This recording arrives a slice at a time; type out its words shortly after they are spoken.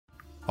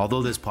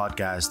Although this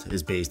podcast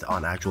is based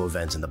on actual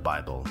events in the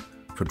Bible,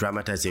 for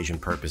dramatization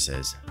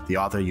purposes, the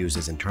author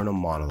uses internal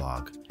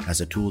monologue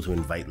as a tool to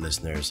invite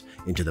listeners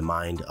into the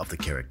mind of the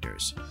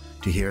characters,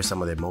 to hear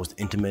some of their most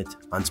intimate,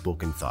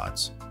 unspoken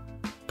thoughts.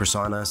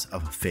 Personas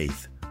of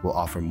Faith will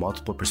offer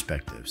multiple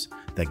perspectives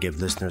that give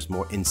listeners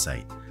more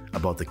insight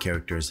about the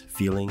characters'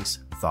 feelings,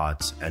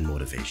 thoughts, and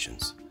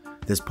motivations.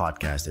 This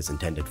podcast is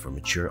intended for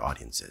mature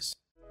audiences.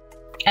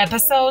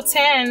 Episode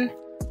 10,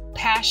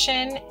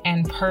 Passion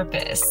and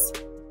Purpose.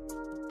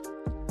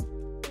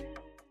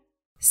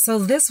 So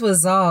this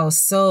was all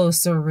so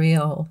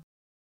surreal.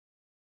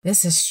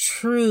 This has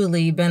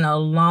truly been a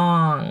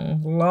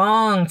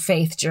long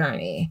faith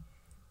journey,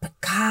 but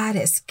God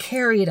has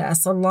carried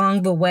us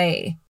along the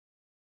way.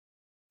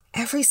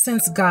 Ever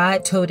since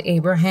God told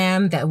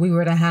Abraham that we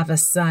were to have a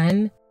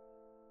son,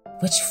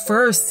 which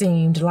first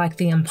seemed like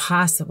the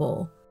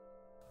impossible,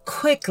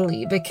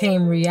 quickly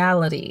became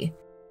reality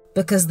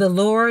because the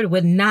Lord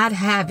would not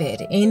have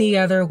it any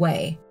other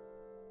way.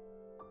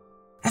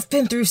 I've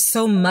been through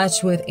so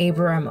much with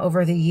Abram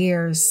over the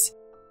years,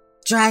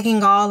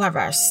 dragging all of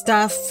our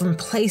stuff from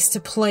place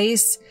to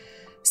place,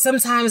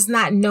 sometimes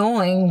not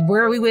knowing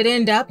where we would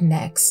end up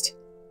next.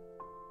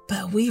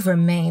 But we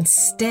remained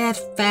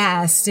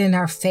steadfast in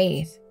our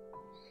faith.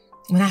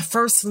 When I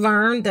first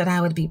learned that I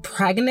would be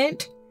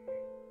pregnant,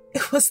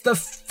 it was the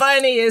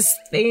funniest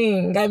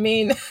thing. I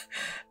mean,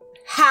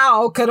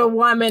 how could a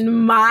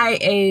woman my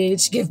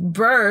age give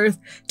birth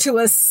to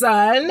a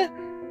son?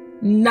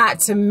 Not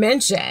to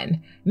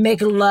mention,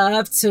 make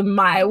love to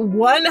my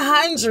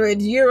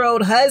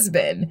 100-year-old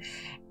husband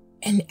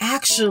and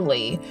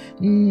actually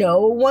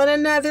know one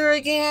another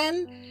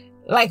again,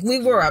 like we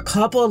were a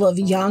couple of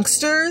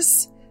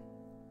youngsters.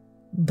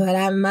 But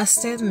I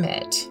must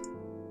admit,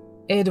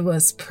 it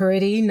was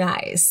pretty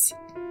nice.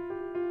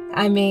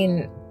 I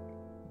mean,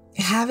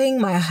 having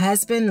my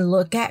husband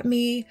look at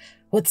me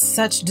with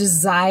such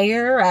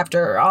desire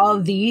after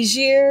all these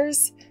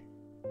years,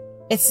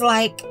 it's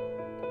like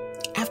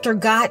after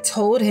God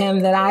told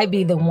him that I'd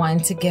be the one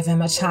to give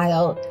him a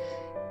child,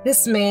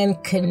 this man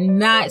could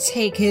not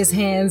take his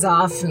hands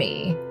off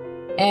me,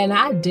 and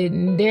I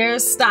didn't dare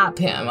stop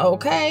him,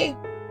 okay?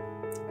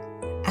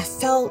 I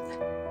felt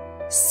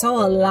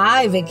so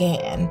alive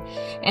again,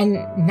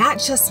 and not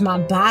just my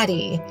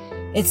body.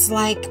 It's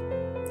like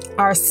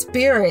our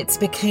spirits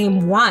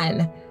became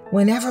one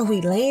whenever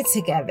we laid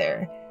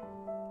together.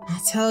 I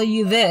tell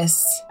you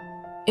this,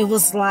 it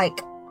was like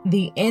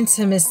the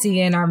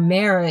intimacy in our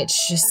marriage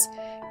just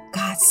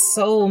got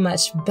so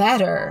much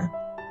better.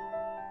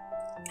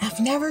 I've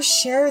never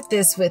shared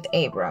this with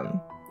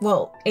Abraham,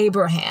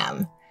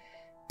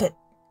 but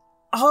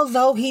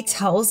although he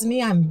tells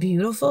me I'm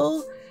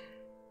beautiful,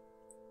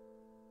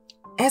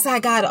 as I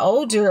got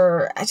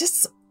older, I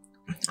just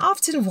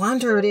often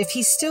wondered if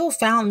he still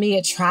found me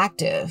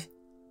attractive.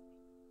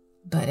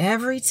 But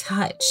every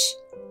touch,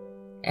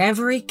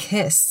 every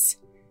kiss,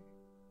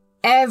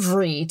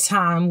 every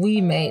time we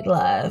made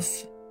love,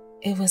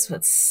 it was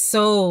with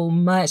so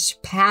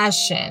much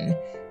passion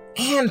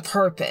and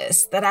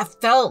purpose that I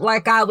felt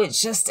like I would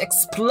just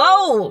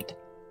explode.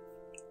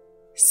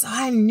 So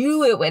I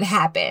knew it would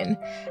happen.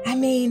 I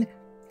mean,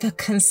 the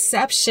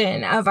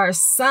conception of our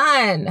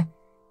son.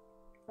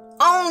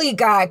 Only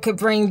God could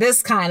bring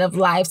this kind of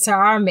life to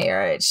our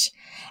marriage.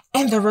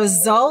 And the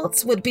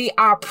result would be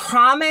our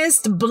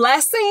promised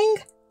blessing,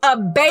 a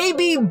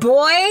baby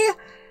boy,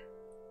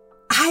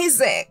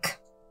 Isaac.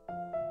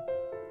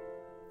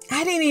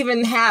 I didn't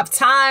even have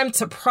time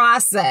to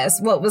process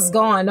what was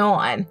going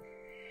on,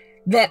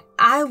 that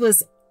I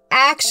was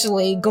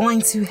actually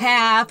going to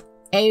have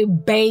a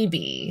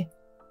baby.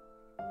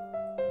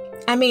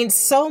 I mean,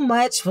 so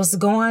much was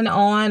going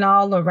on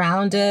all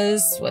around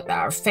us with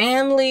our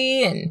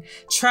family and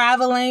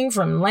traveling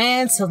from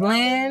land to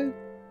land.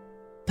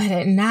 But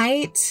at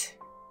night,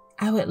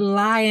 I would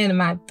lie in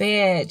my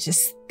bed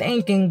just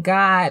thanking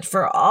God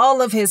for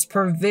all of his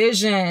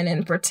provision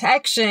and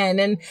protection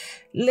and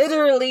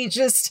literally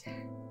just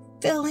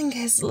feeling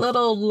his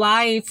little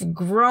life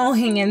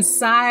growing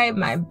inside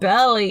my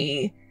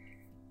belly.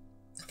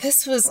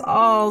 This was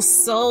all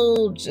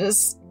so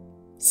just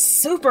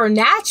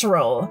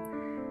supernatural.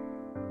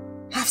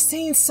 I've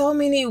seen so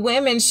many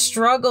women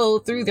struggle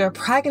through their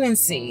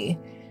pregnancy.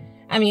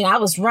 I mean, I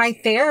was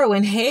right there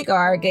when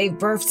Hagar gave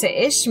birth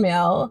to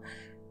Ishmael,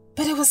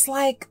 but it was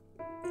like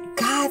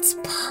God's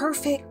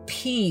perfect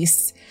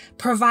peace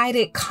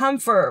provided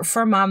comfort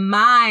for my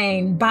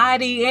mind,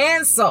 body,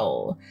 and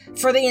soul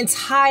for the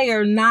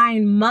entire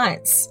 9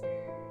 months.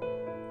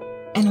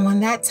 And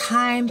when that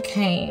time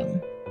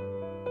came,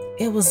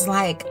 it was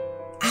like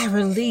I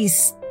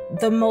released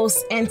the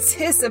most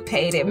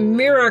anticipated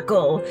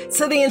miracle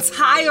to the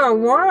entire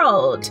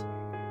world.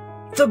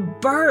 The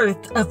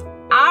birth of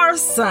our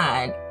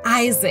son,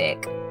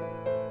 Isaac.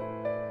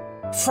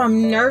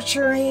 From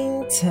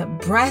nurturing to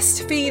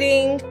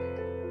breastfeeding,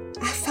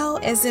 I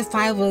felt as if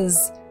I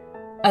was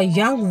a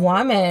young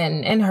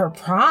woman in her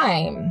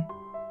prime.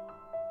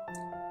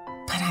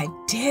 But I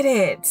did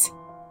it.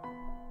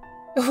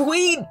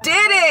 We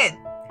did it.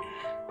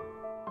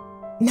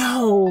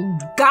 No,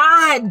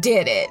 God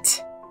did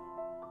it.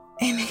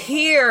 And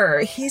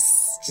here, he's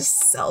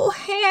just so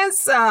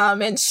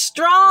handsome and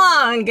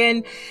strong.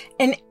 And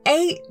in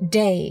 8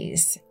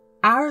 days,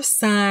 our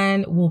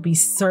son will be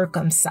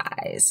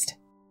circumcised.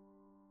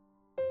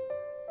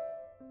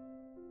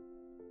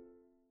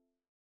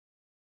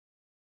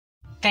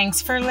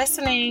 Thanks for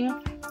listening.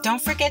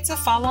 Don't forget to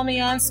follow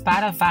me on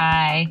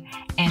Spotify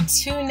and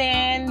tune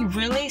in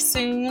really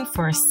soon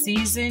for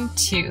season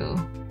 2.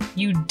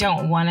 You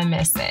don't want to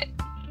miss it.